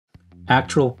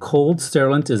Actril Cold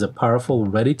Sterilant is a powerful,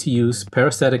 ready-to-use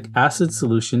Peracetic Acid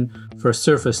solution for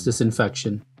surface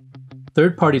disinfection.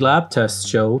 Third-party lab tests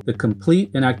show the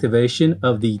complete inactivation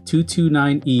of the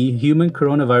 229E human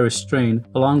coronavirus strain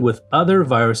along with other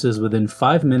viruses within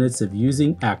 5 minutes of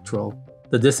using Actril.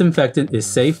 The disinfectant is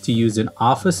safe to use in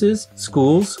offices,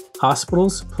 schools,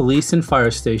 hospitals, police and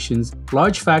fire stations,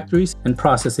 large factories, and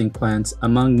processing plants,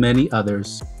 among many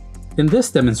others. In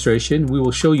this demonstration, we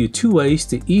will show you 2 ways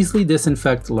to easily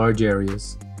disinfect large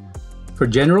areas. For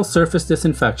general surface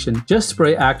disinfection, just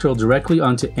spray Actril directly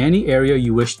onto any area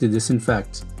you wish to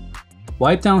disinfect.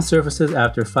 Wipe down surfaces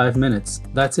after 5 minutes,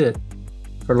 that's it.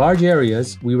 For large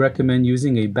areas, we recommend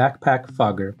using a backpack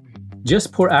fogger.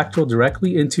 Just pour Actril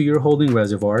directly into your holding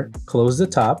reservoir, close the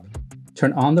top,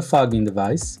 turn on the fogging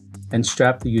device, and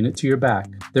strap the unit to your back.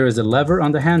 There is a lever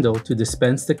on the handle to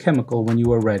dispense the chemical when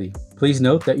you are ready. Please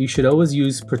note that you should always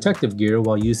use protective gear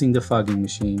while using the fogging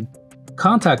machine.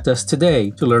 Contact us today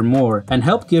to learn more and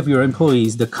help give your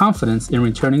employees the confidence in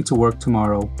returning to work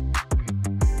tomorrow.